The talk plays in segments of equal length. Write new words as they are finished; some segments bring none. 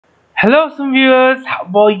Hello some viewers,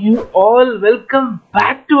 how are you all? Welcome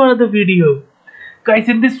back to another video. Guys,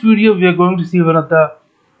 in this video we are going to see one of the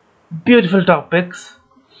beautiful topics.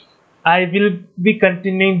 I will be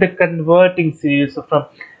continuing the converting series from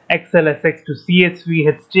xlsx to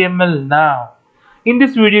CSV HTML now. In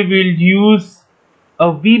this video we will use a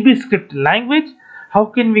vbscript language. How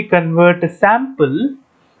can we convert a sample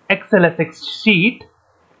xlsx sheet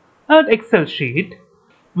or Excel sheet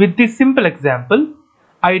with this simple example?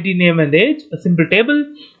 ID, name and age, a simple table,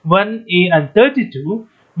 1A and 32.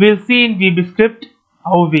 We'll see in vbscript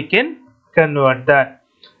how we can convert that.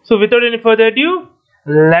 So without any further ado,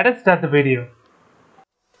 let us start the video.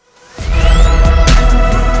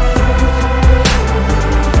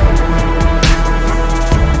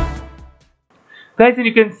 Guys, and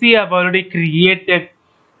you can see I've already created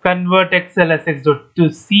convert xlsx to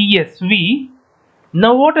CSV.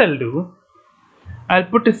 Now what I'll do, I'll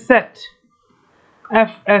put a set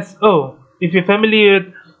fso. If you're familiar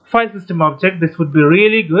with file system object, this would be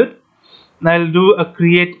really good. I'll do a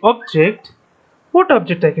create object. What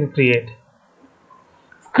object I can create?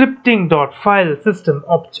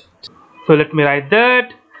 Scripting.FileSystemObject. So let me write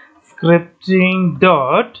that.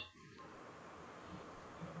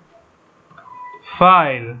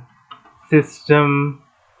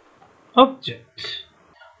 Scripting.FileSystemObject.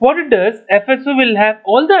 What it does, FSO will have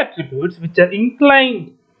all the attributes which are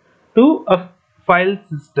inclined to a file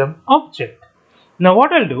system object. Now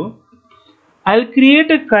what I'll do, I'll create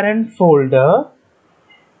a current folder.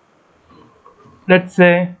 Let's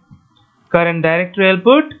say current directory. I'll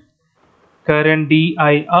put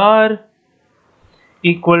currentDir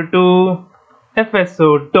equal to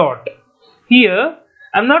fso dot. Here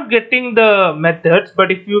I'm not getting the methods,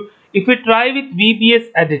 but if you try with VBS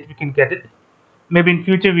edit, we can get it. Maybe in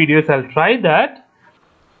future videos I'll try that.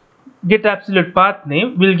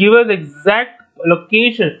 GetAbsolutePathName will give us exact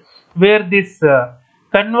location where this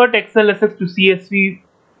convert xlsx to CSV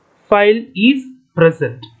file is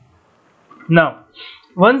present. Now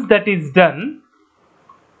once that is done,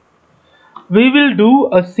 we will do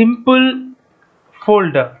a simple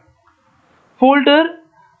folder.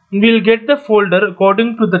 We'll get the folder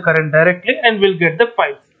according to the current directory and we'll get the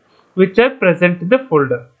files which are present in the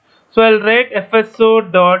folder. So I'll write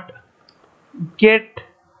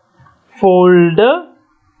fso.GetFolder.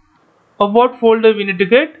 Of what folder we need to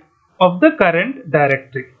get? Of the current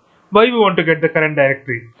directory. Why we want to get the current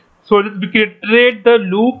directory? So let's create the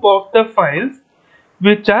loop of the files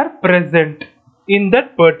which are present in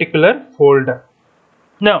that particular folder.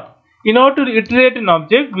 Now in order to iterate an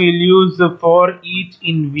object, we'll use for each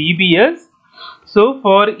in VBS. So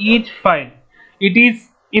for each file, it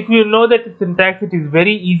is, if you know that syntax, it is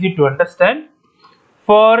very easy to understand.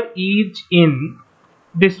 For each in,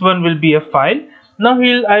 this one will be a file. Now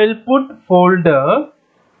I will put folder,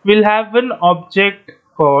 will have an object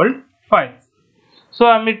called files. So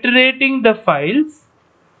I'm iterating the files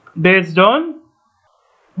based on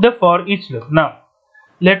the for each loop. Now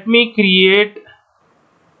let me create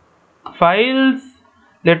files,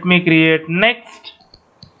 let me create next.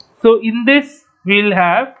 So in this we'll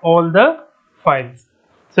have all the files.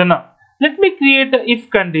 So now let me create the if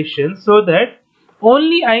condition so that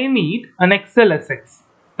only I need an xlsx,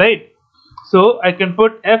 right? So I can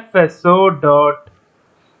put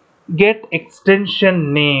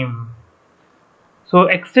fso.GetExtensionName. So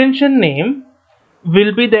extension name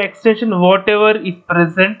will be the extension whatever is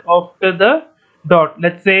present after the dot.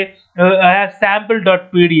 Let's say I have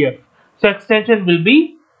sample.pdf. So extension will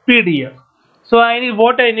be PDF. So I need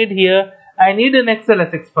what I need here. I need an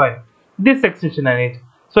xlsx file. This extension I need.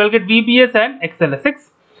 So I'll get VBS and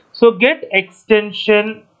xlsx. So get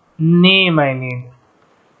extension name I need.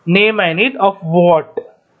 Name I need of what?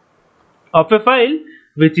 Of a file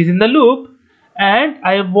which is in the loop, and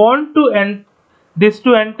I want to this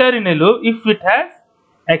to enter in a loop if it has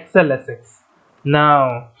xlsx.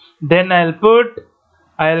 Now then I'll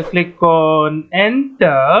click on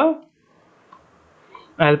enter.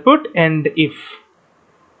 I'll put end if.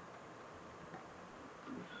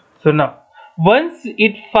 So now once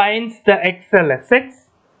it finds the xlsx,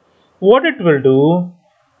 what it will do,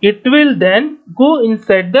 it will then go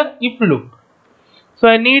inside the if loop. So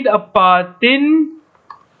I need a pathin.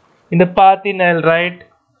 In the pathin I'll write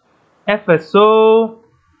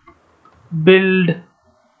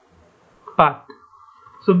fso.BuildPath.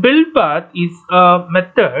 So BuildPath is a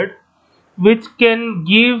method which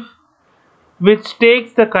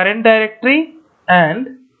takes the current directory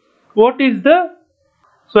and what is the,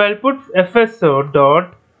 so I'll put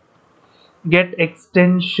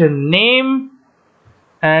fso.GetExtensionName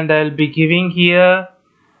and I'll be giving here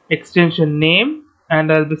extension name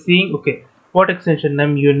and I'll be seeing, okay, what extension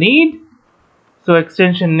name you need. So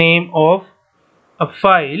extension name of a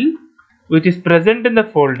file which is present in the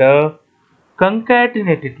folder,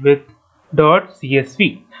 concatenate it with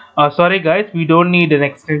 .csv. Sorry guys, we don't need an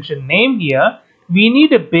extension name here. We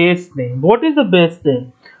need a base name. What is the base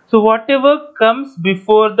name? So whatever comes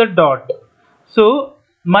before the dot. So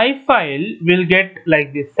my file will get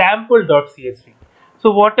like this, sample.csv.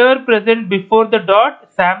 So whatever present before the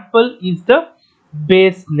dot, sample is the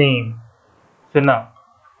base name. So now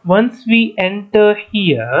once we enter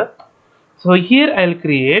here, so here I'll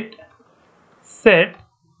create set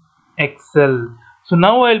Excel. So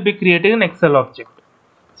now I'll be creating an Excel object.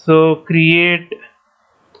 So create.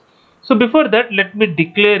 So before that, let me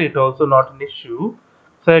declare it also, not an issue.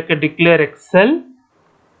 So I can declare Excel.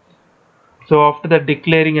 So after that,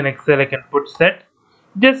 declaring an Excel, I can put set.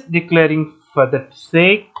 Just declaring for that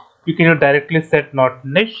sake. You can directly set, not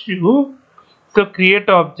an issue. So create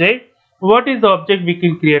object. What is the object we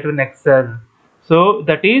can create in Excel? So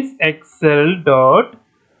that is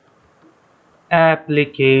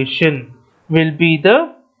Excel.Application will be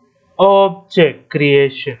the object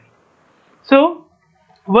creation. So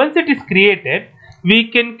once it is created, we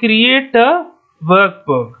can create a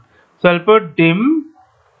workbook. So I'll put dim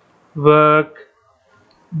workbook.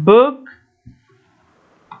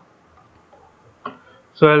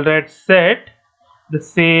 So I'll write set, the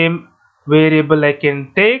same variable I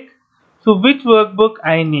can take. So which workbook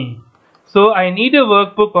I need? So I need a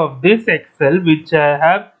workbook of this Excel which I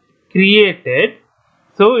have created.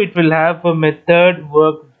 So it will have a method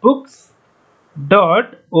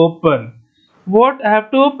workBooks.Open. What I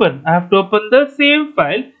have to open? I have to open the same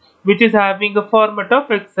file which is having a format of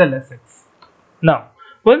xlsx. Now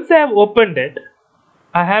once I have opened it,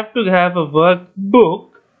 I have to have a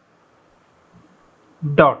workbook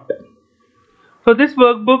dot. So this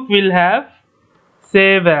workbook will have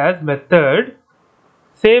save as method.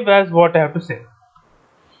 Save as what I have to save?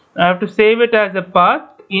 I have to save it as a path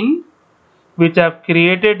in which I have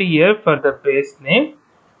created here for the base name,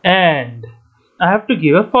 and I have to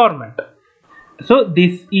give a format. So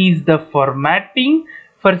this is the formatting.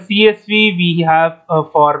 For CSV we have a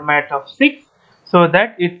format of 6 so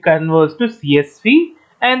that it converts to CSV,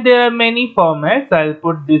 and there are many formats. I'll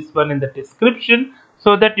put this one in the description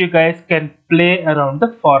so that you guys can play around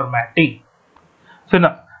the formatting. So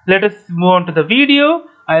now let us move on to the video.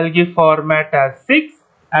 I'll give format as 6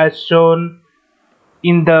 as shown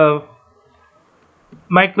in the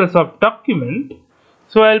Microsoft document.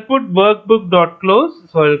 So I'll put workbook.close.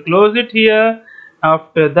 So I'll close it here.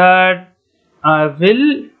 After that, I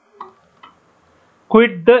will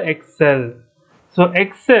quit the Excel. So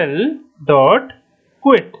excel.quit.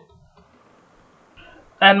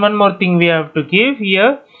 And one more thing we have to give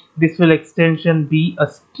here. This will extension be a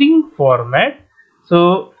string format.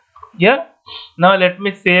 So yeah, now let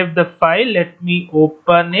me save the file. Let me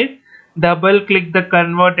open it. Double click the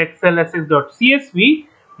convert xlsx.csv.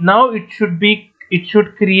 Now it should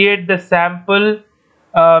create the sample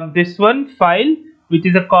this one file which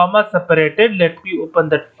is a comma separated. Let me open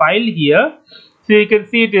that file here. So you can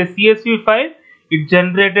see it is a CSV file. It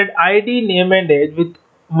generated ID, name and age with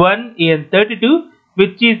 1 and 32,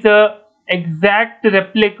 which is a exact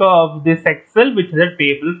replica of this Excel which is a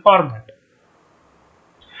table format.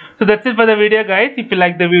 So that's it for the video guys. If you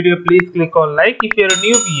like the video, please click on like. If you're a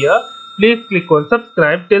new here, please click on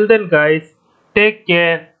subscribe. Till then guys, take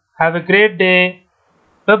care. Have a great day.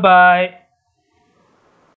 Bye bye.